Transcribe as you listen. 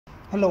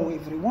Hello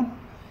everyone,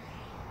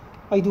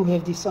 I do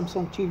have the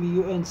Samsung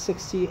TV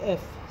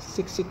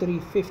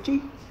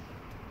un60f6350.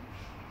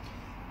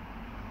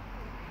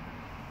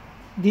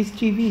 This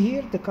TV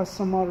here, the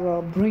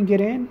customer bring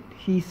it in.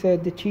 He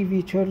said the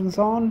TV turns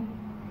on,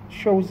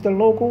 shows the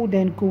logo,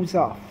 then goes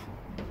off.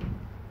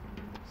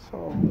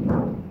 So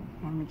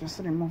let me just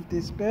remove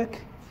this back.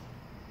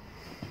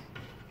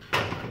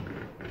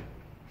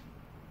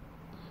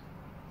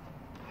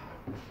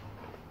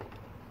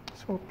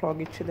 So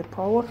plug it to the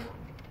power.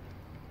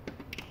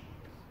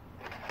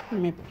 Let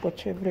me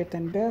put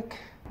everything back.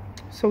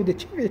 So the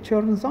TV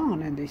turns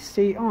on and they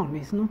stay on.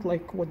 It's not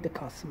like what the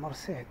customer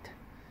said.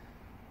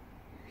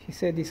 He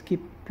said it's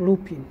keep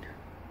looping.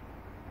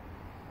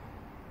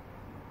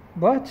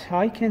 But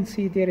I can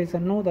see there is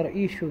another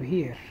issue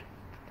here.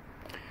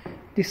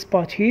 This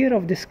spot here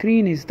of the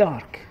screen is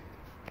dark.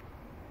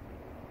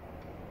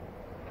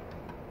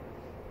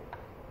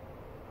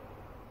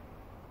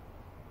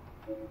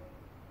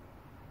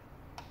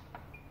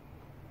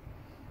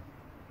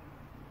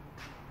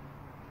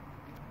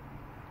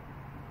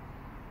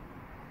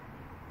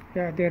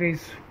 Yeah, there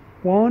is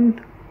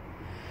one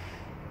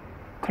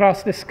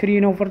across the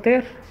screen over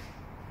there.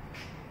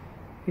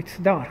 It's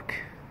dark.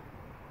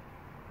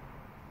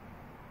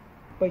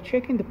 By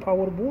checking the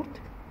power board,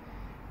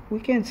 we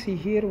can see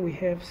here we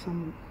have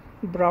some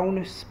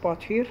brownish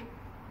spot here.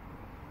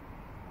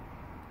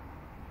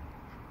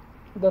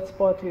 That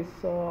spot is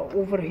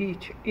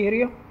overheat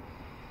area.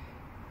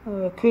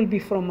 Could be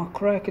from a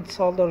cracked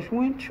solder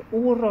joint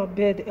or a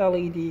bad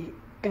LED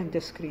in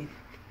the screen.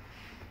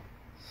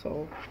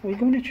 So we're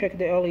going to check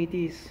the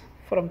LEDs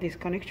from this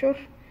connector,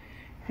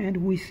 and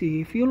we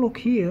see, if you look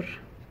here,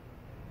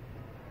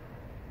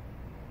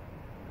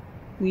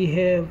 we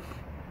have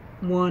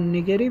one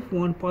negative,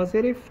 one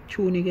positive,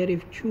 two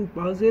negative, two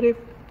positive,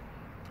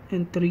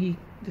 and three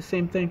the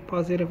same time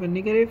positive and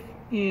negative,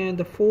 and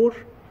the four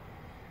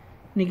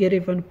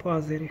negative and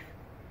positive.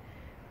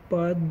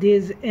 But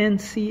this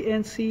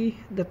NC,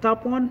 the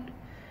top one,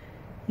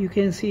 you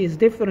can see is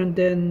different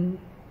than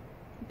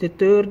the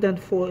 13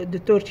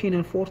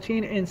 and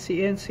 14.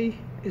 NC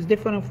is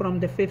different from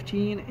the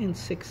 15 and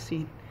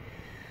 16.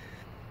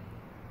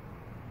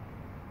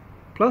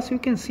 Plus you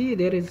can see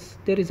there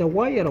is a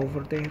wire over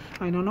there.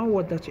 I don't know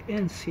what that's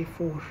NC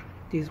for,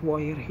 this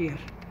wire here.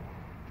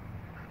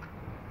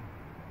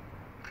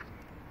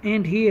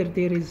 And here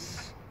there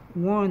is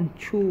 1,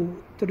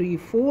 2, 3,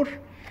 4,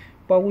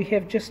 but we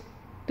have just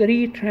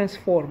 3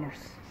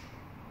 transformers.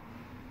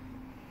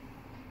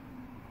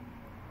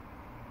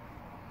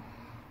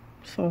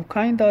 So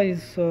kinda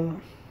is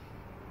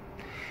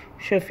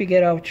should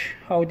figure out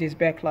how this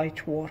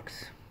backlight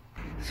works.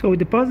 So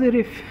the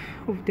positive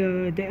of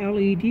the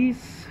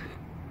LEDs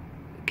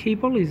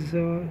cable is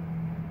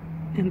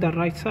in the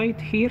right side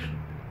here.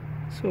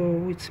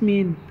 So it's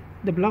mean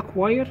the black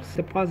wires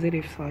the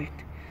positive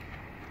side,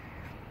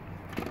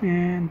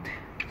 and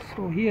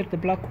so here the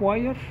black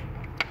wire,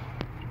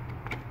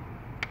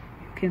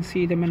 you can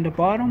see them in the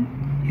bottom,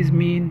 is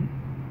mean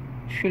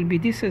should be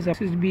this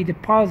should be the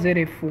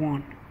positive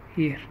one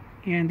here,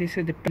 and this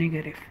is the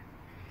negative.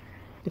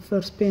 The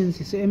first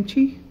pins is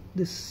empty.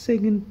 The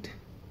second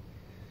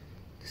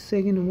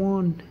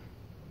one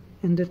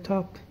in the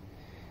top,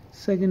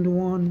 second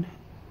one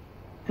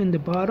in the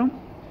bottom,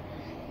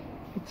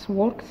 it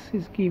works.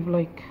 It give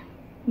like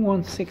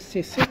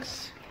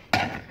 166.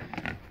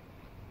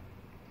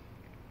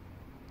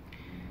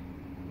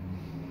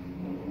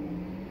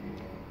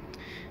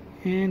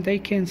 And I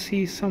can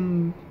see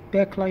some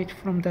backlight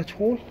from that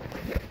hole.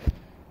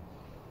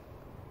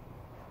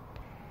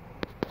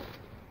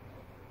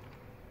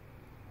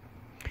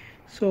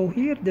 So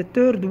here the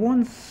third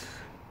ones,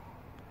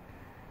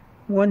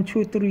 1,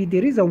 2, 3,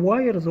 there is a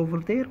wires over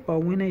there, but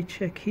when I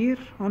check here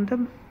on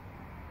them,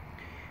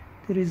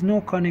 there is no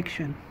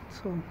connection.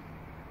 So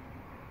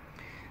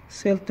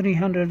cell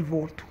 300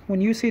 volt. When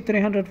you see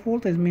 300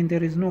 volt, it means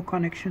there is no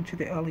connection to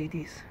the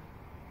LEDs.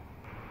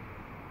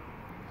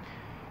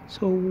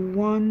 So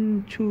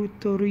 1, 2,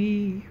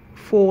 3,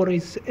 4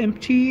 is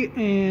empty,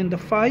 and the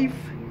 5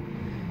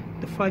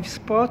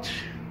 spot,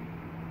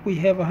 we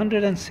have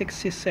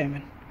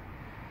 167.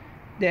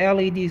 The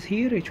LEDs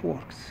here, it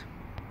works.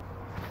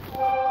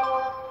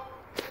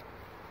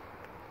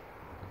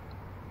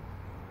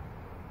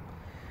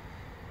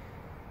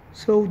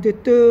 So the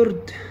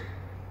third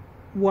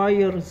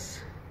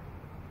wires,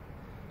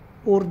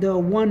 or the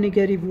one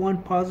negative,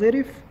 one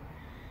positive,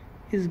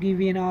 is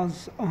giving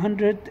us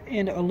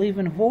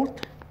 111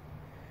 volt.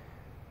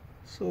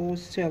 So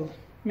still,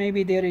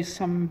 maybe there is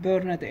some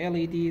burned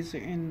LEDs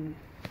in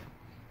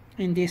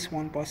this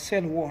one, but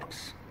still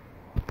works.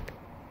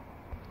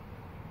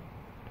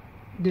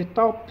 The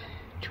top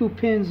 2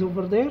 pins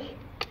over there,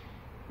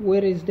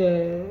 where is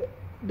that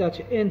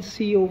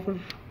NC over,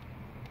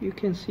 you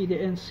can see the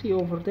NC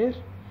over there.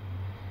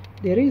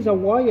 There is a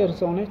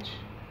wires on it,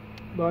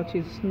 but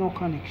it's no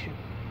connection.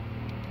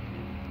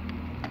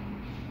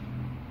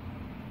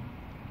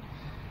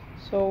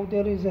 So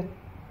there is a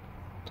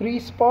 3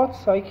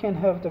 spots. I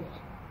have the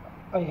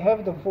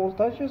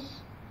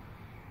voltages,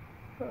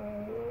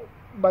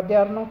 but they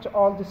are not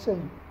all the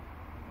same.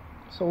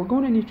 So we're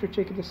going to need to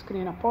take the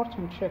screen apart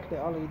and check the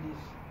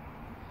LEDs.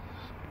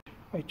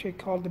 I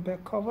check all the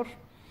back cover.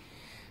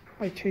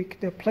 I check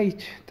the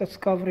plate that's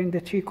covering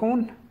the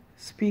T-cone,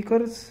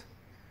 speakers.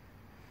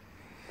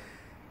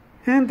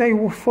 And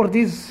for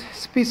this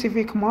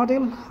specific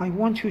model, I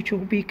want you to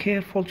be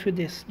careful to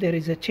this. There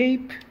is a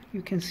tape.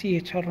 You can see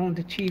it around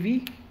the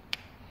TV.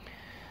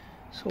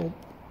 So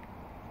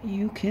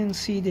you can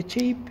see the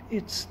tape.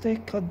 It's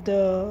stuck at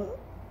the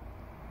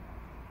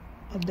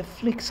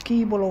flex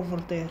cable over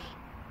there.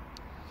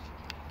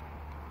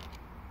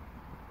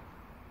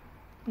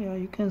 Yeah,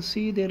 you can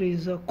see there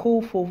is a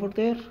cove over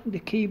there. The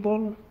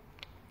cable,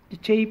 the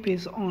tape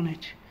is on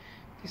it.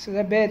 This is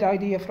a bad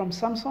idea from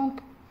Samsung,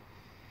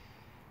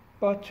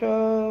 but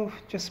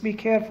just be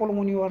careful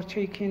when you are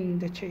checking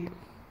the tape.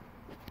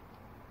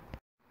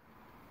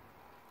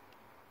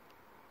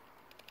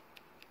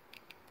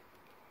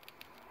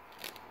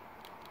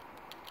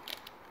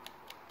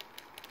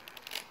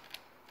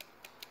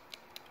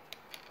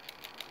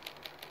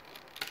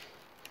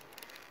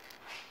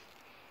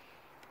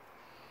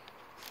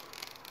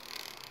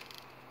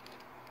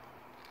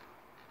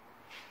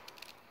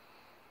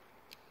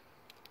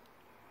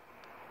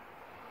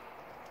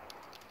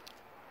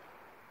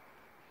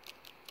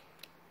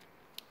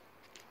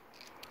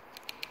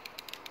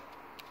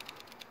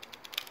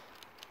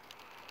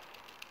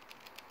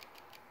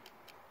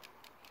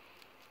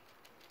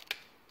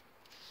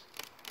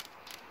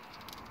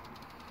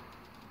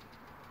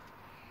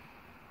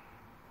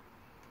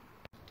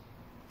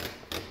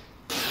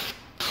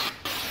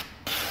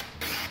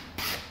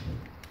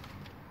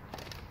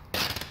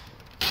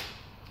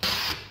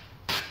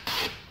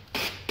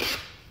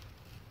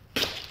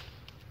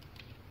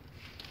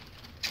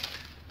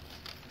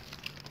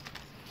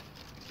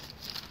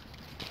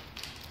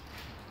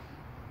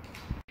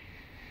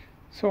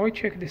 So I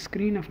check the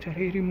screen after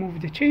I remove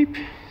the tape.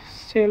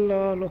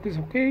 Still looks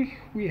okay.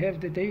 We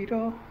have the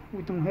data.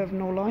 We don't have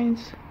no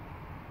lines.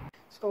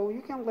 So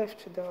you can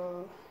lift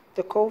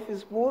the cove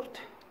board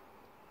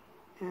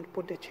and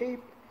put the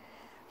tape.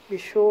 Be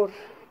sure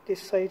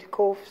this side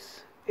cove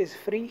is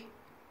free,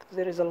 because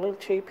there is a little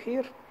tape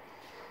here.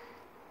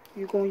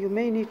 You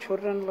may need to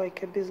run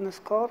like a business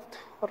card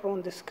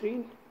around the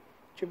screen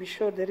to be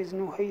sure there is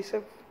no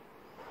adhesive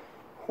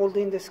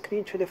holding the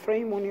screen to the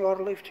frame when you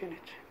are lifting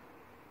it.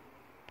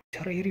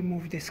 I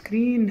remove the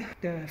screen,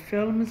 the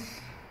films,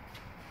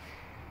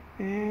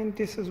 and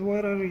this is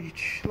where I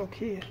reach. Look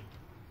here,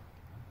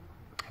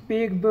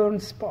 big burn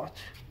spot.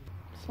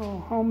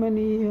 So how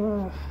many?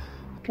 1,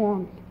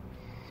 2,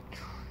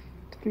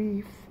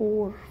 3,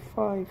 4,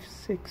 5,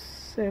 6,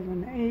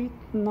 7,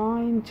 8,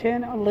 9,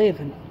 10,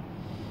 11.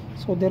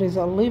 So there is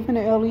 11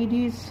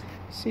 LEDs.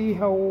 See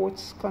how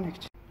it's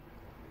connected.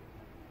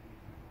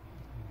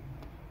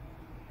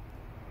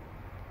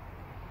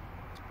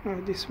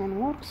 This one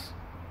works.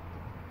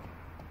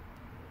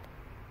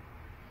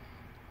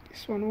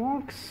 This one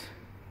works.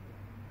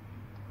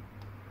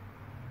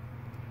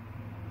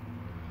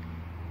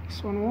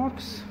 This one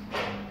works.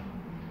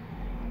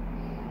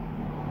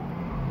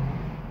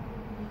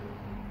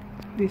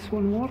 This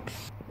one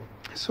works.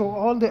 So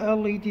all the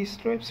LED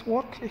strips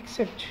work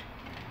except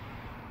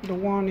the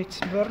one it's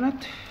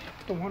burned,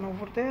 the one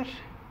over there.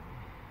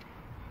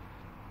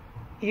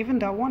 Even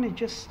that one is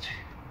just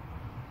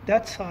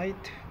that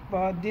side,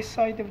 but this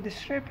side of the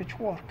strip it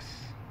works.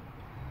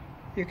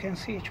 You can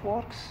see it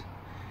works.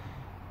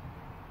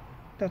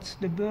 That's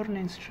the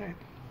burning strip.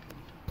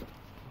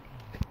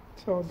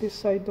 So this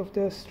side of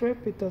the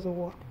strip it doesn't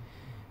work,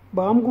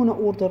 but I'm gonna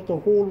order the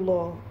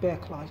whole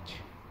backlight,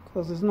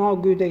 because it's not a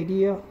good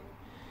idea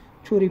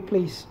to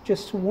replace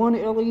just one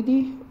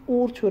LED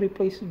or to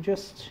replace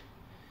just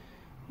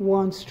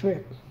one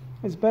strip.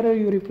 It's better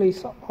you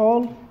replace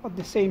all at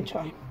the same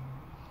time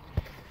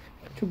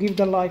to give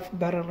the life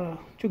better,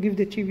 to give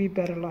the TV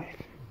better life.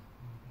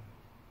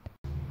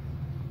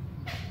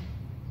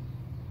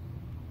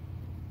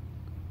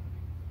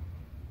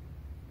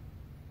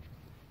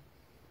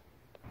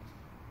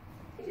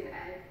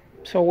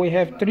 So we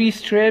have 3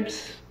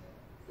 strips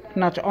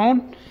not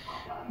on,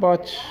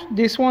 but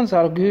these ones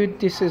are good.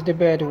 This is the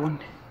bad one.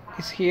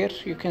 It's here.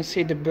 You can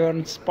see the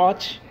burn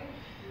spot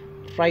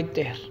right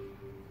there.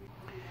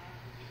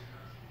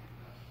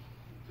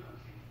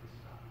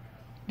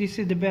 This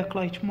is the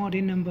backlight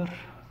model number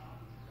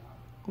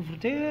over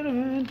there,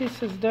 and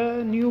this is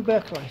the new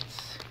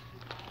backlights.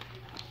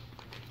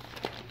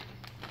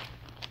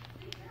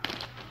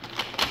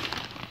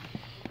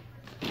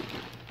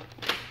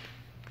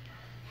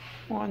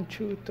 One,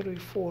 2, 3,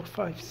 4,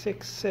 5,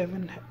 6,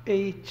 7,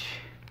 8,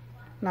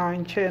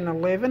 9, 10,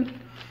 11.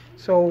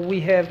 So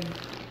we have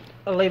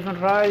 11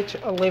 right,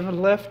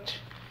 11 left,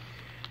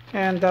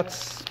 and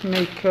that's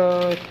make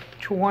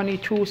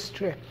 22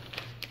 strip.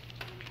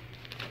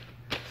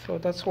 So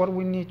that's what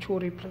we need to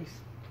replace.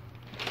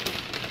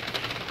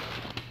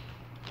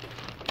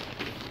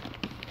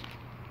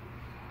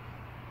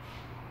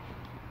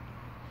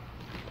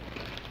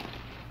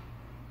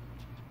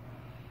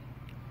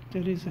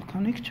 There is a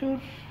connector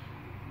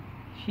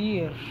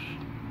here.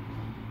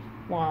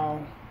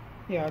 Wow,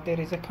 yeah, there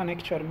is a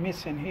connector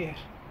missing here.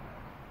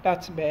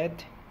 That's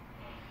bad.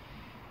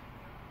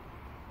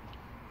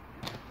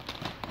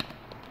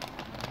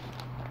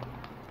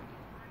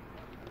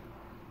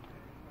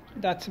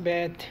 That's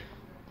bad.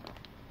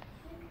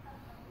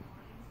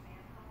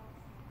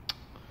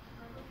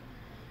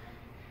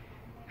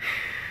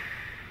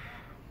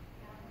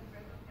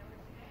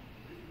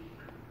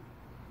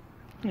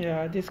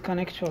 Yeah, these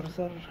connectors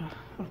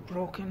are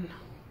broken.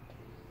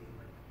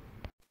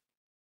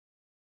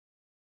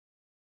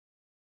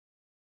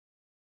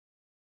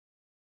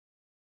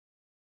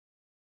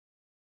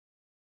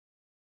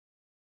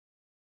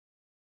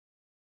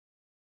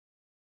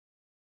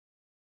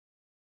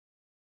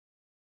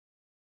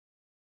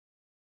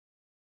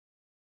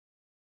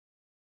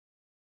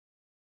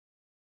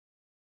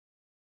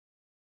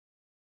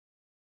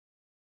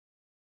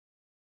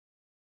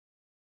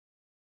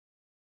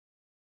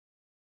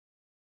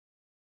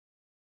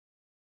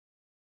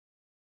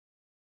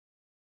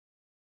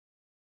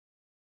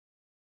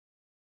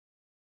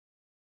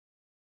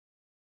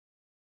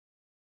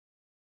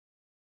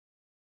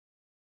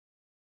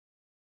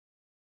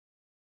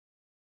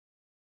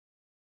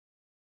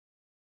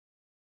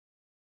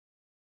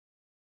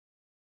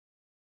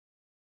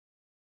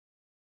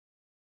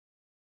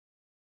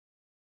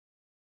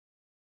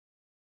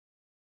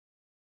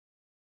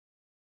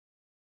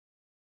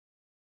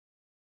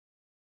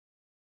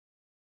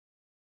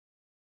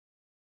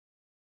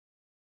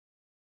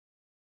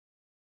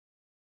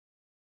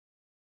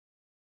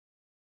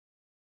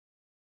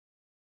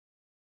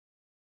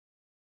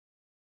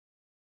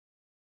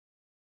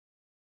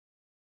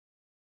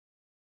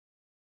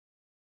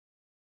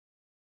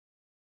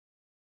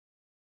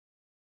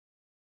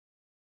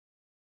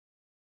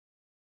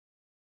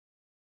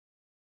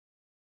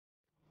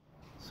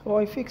 So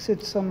I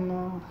fixed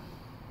some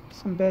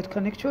bad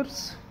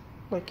connectors,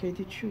 like I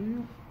did show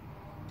you.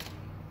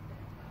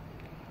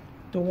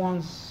 The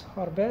ones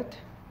are bad.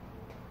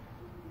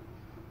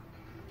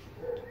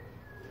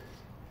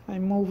 I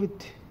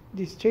moved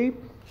this tape,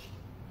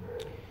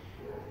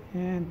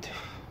 and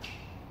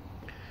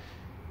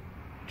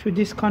to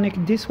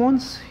disconnect these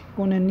ones, you're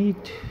gonna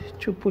need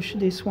to push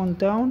this one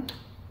down.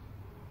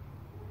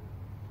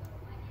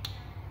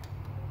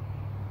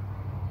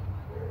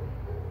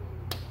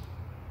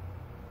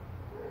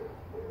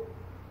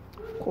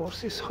 Of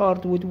course, it's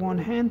hard with one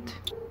hand.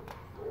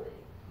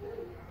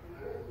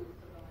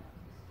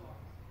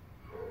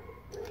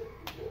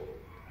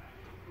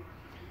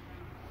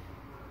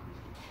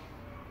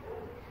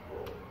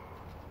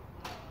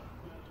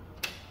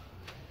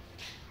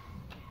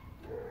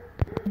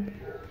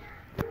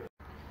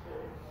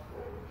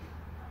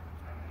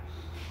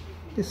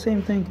 The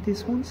same thing,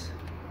 these ones.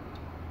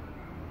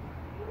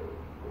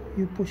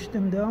 You push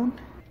them down.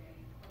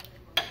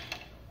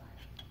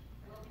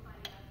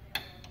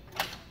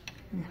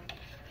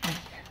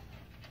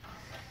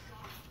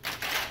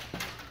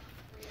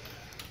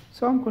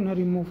 So I'm gonna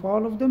remove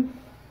all of them,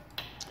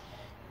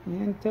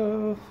 and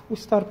we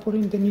start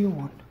putting the new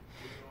one.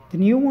 The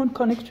new one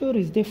connector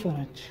is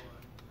different.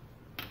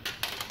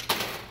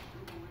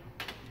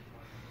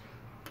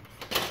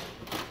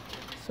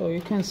 So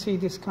you can see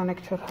this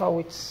connector, how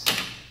it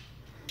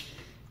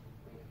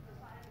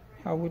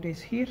is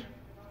here.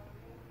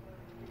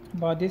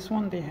 But this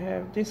one, they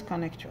have this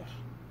connector.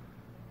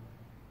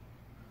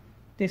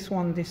 This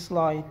one, this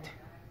slide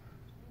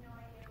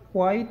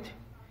wide.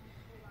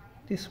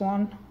 This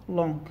one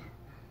long.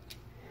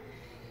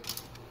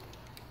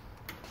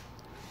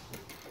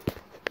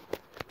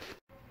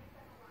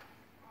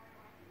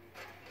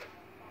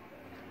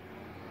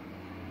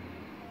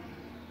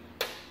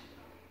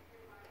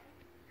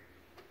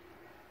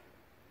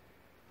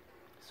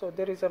 So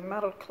there is a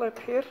metal clip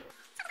here.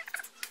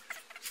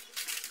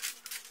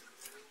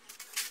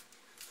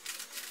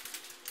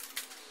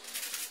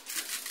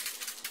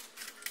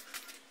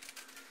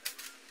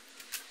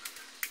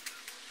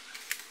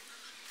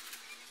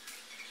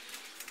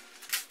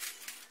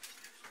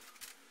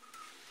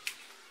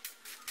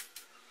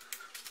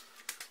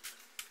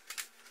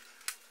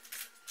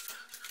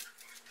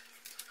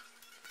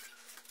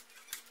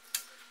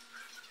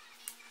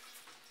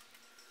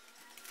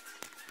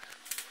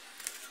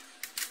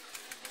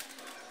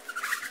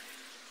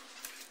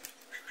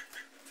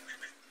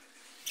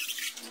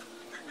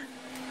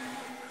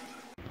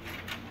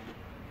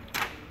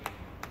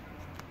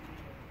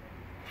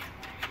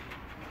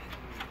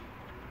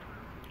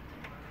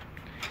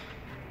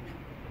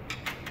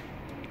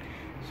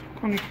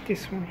 Connect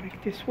this one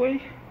like this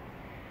way.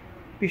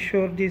 Be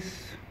sure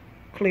this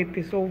clip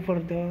is over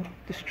the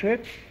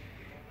strap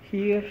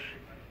here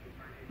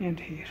and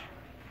here.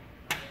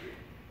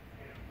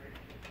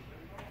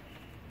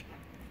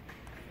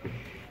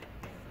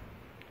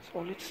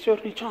 So let's turn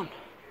it on.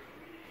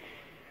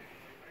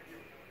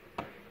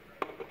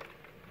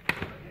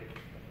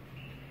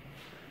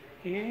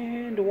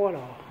 And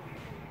voila,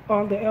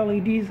 all the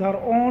LEDs are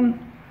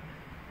on,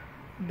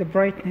 the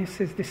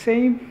brightness is the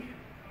same,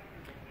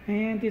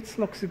 and it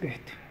looks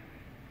good.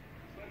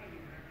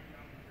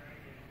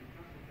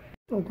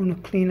 We're going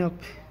to clean up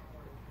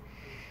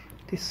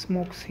these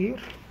smokes here.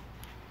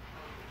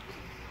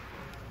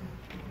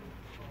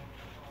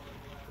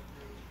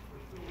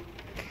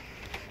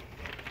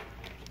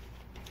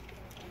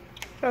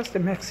 That's the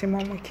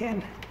maximum we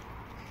can.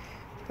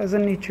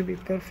 Doesn't need to be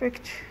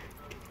perfect.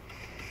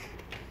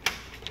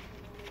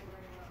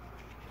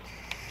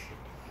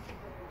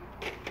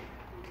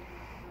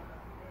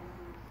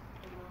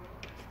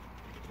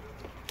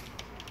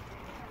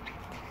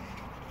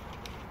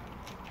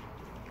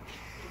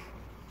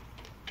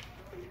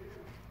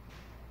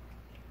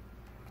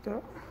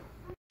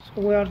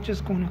 So we are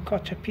just going to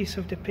cut a piece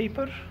of the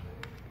paper,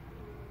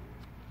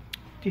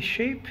 this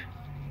shape,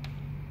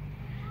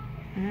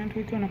 and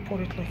we're going to put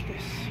it like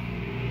this.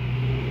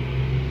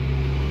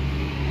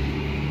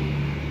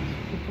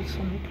 So we put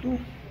some glue.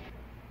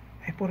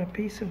 I put a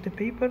piece of the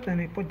paper, then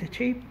I put the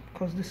shape,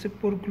 because the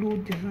super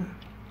glue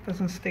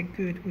doesn't stick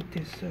good with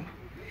this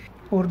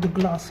or the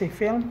glossy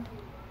film.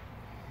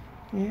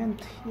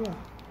 And yeah,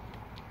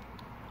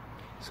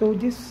 so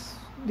this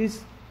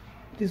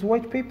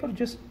white paper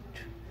just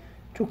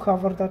to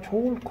cover that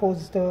hole,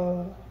 cause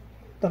the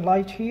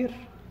light here,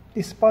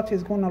 this spot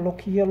is gonna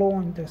look yellow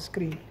on the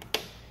screen.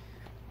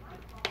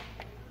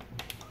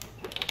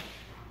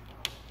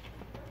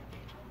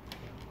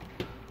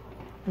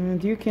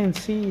 And you can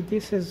see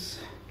this is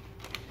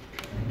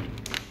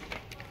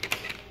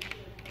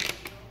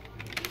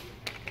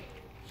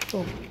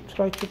so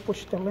try to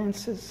push the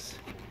lenses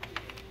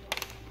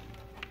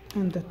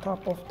on the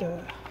top of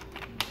the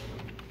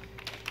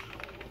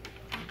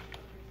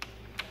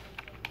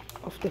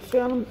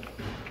film.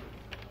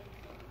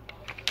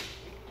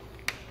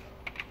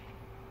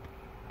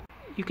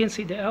 You can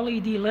see the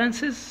LED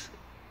lenses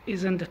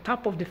is on the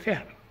top of the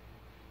film.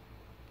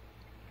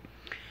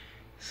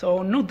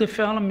 So not the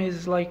film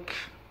is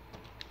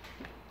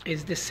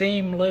the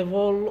same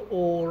level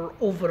or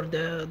over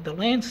the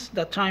lens.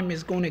 That time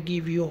is going to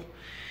give you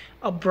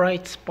a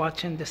bright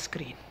spot in the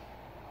screen.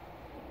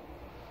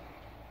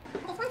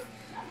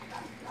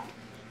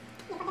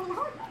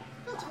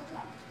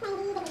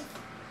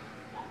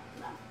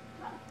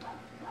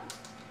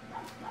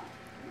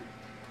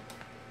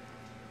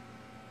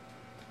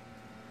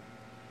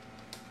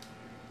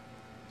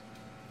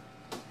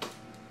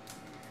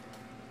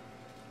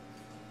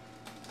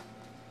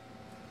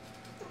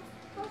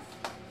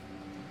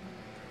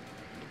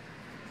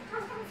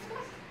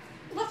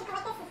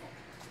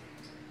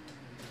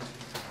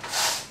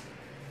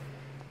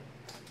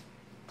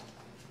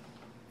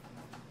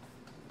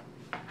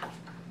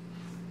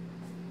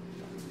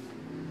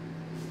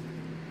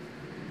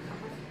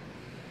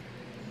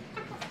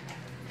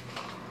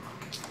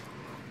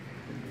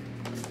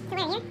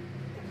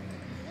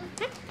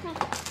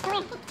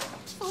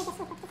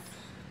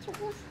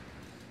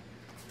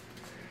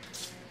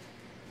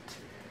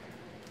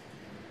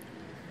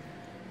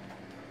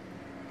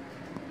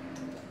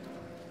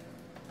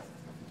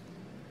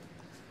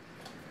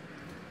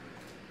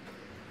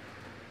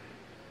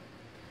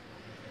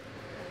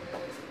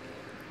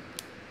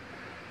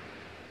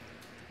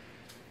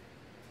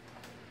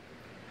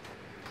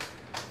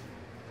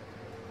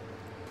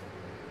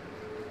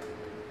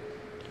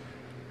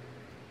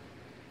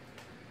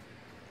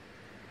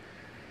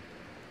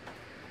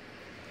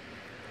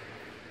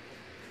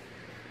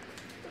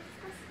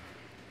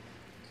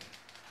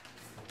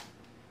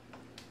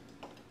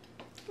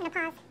 I'm going to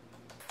pause.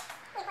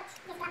 We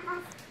put this black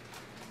pause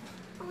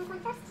on this one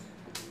first.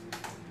 You put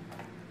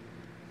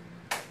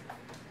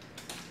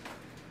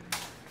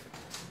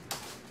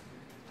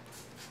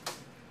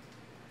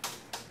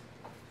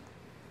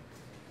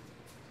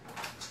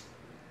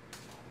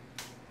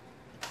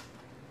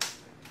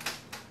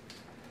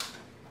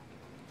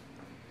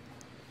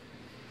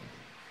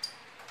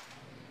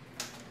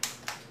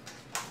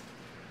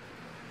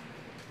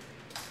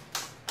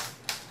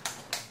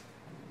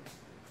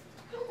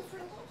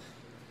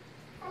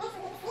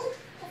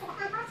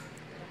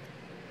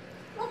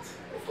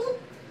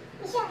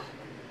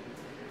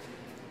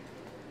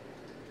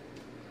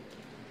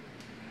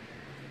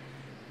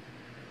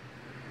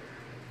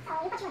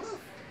your hands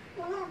in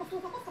the middle of the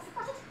screen like this to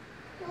support it,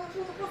 and you make it less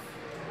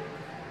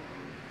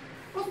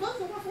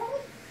dense and less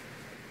movement,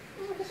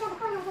 and be sure the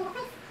corner is in the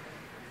place.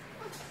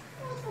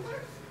 And go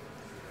down.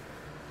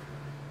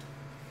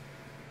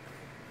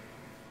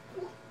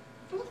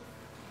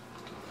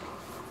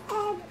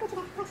 Go to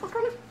watch that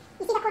corner.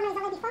 You see that corner is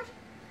already far?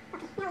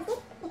 Okay, now it's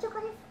good. The two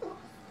corners in the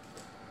place.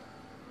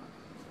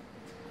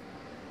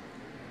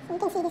 So you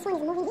can see this one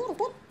is moving here, it's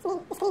good. So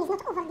the screen is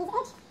not over this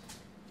edge.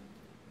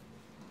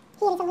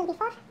 Here is a little bit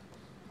far.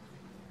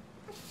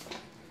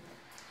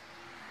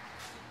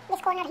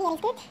 This corner here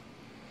is good.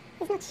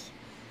 It's not.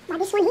 But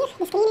this one here,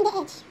 the screen and the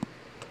edge.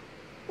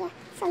 Yeah.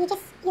 So you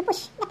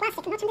push the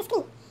plastic, not on the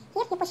screen.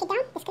 Here you push it down,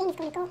 the screen is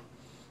going to go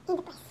in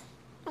the place.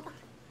 Like that.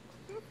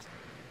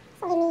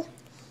 So let me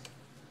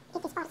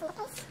get this part in the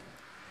place.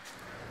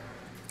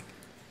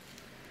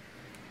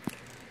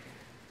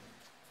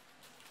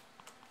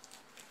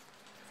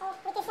 So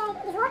with this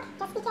work,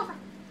 just be careful.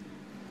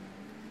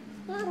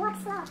 And work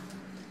slow.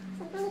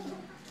 So you don't need to do it.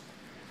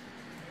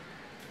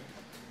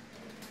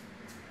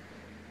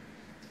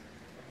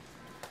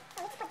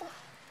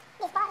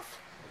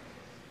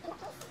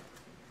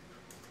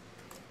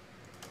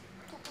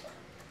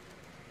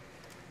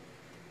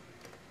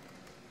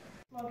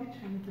 plug it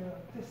and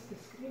test the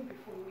screen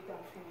before we done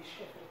finish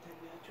everything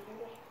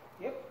together.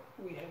 Yep,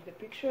 we have the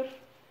picture.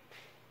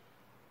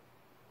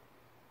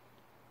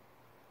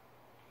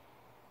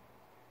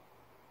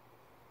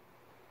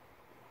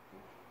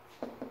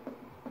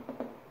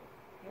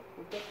 Yep,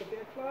 we got the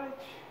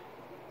backlight.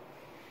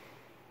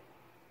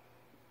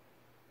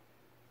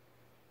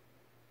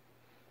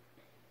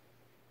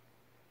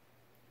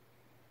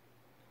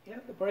 Yeah,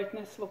 the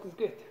brightness looks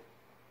good.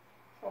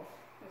 So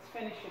let's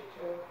finish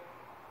it.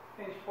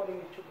 Finish putting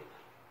it together.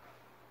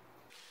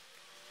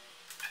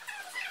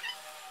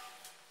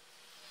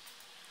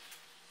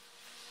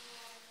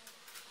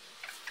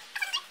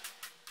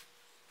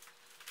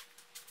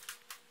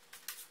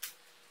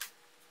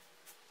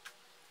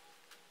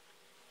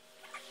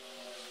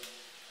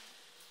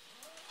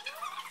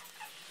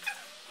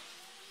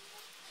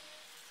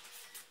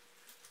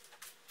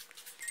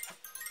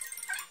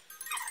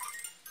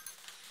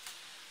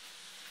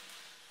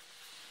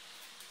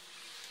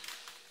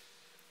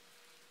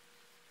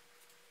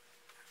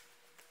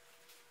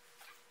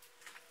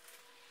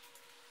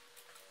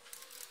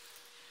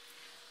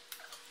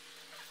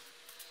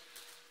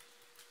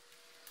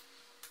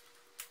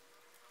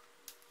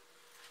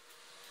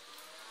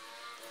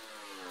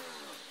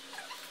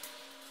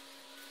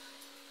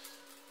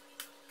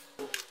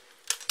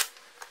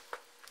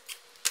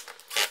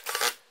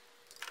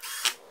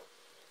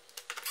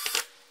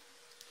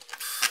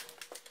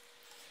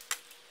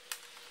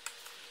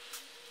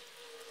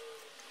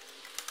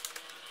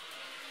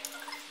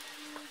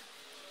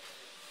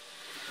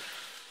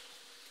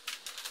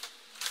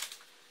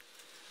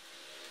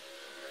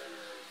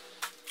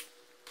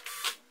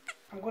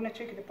 I'm going to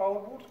check the power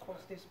board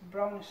because this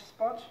brownish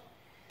spot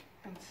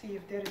and see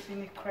if there is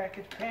any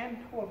cracked pan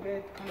or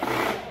bad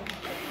connection.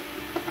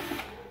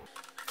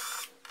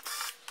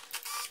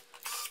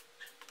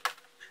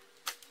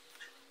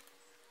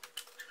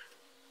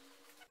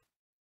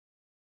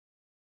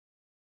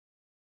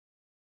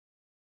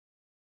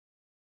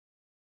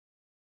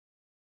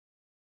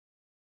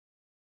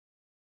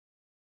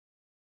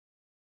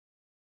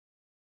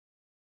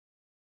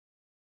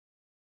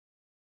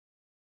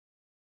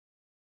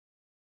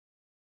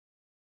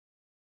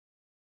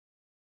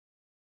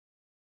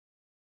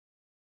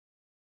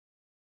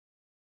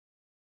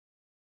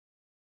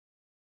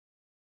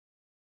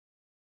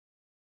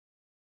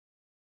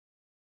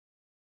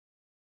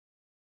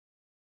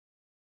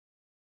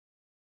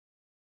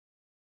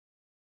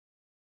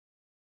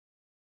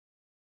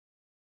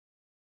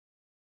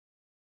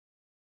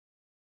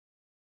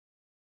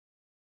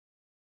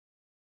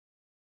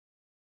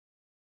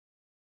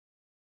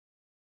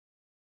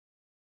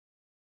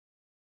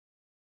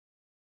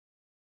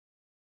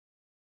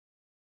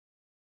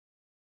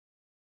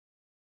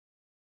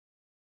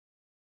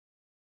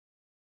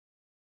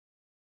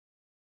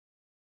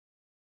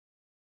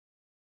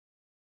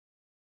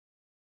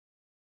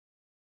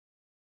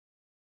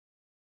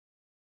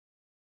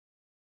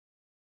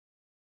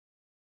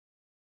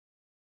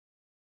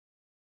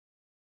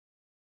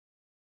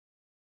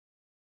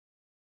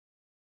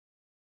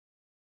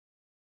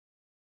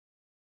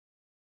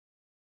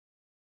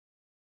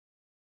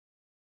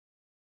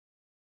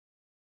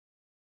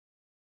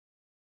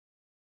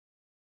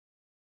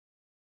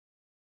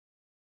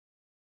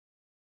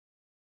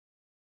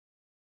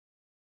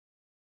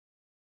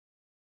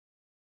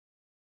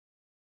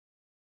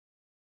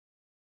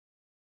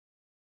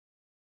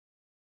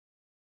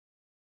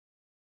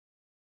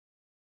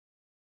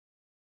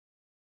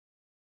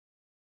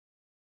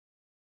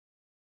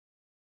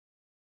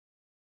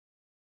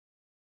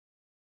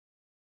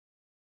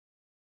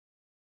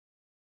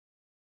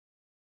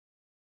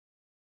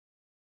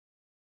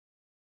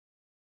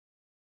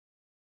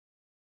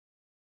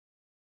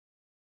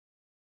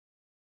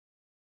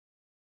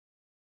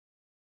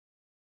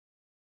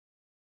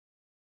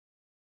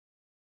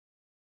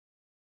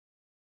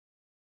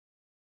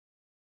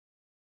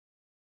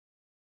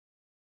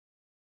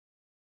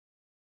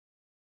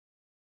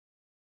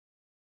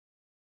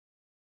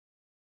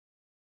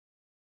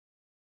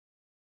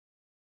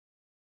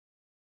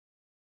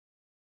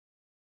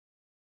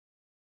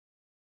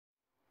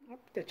 Yep,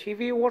 the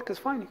TV work is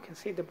fine. You can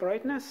see the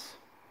brightness.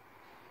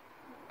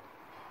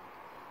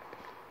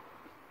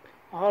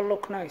 All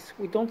look nice.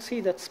 We don't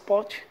see that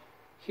spot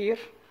here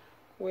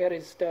where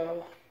is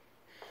the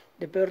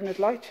burned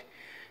light.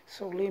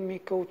 So let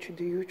me go to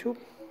the YouTube.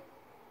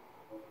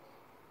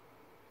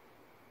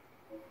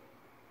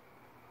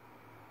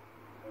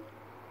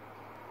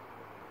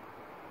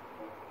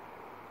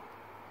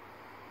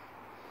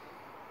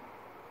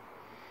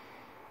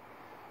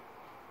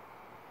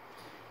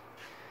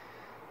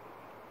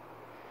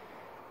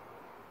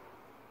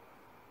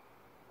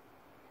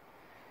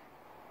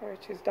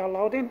 It is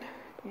downloading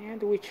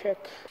and we check.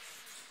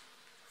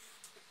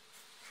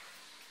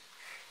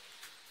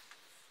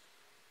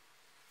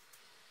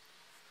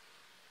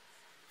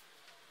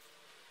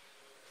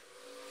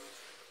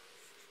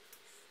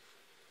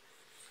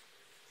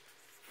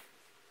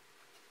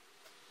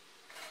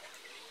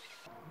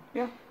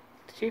 Yeah,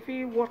 the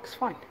TV works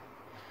fine.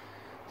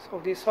 So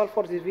this is all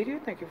for this video.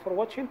 Thank you for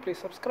watching. Please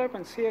subscribe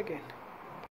and see you again.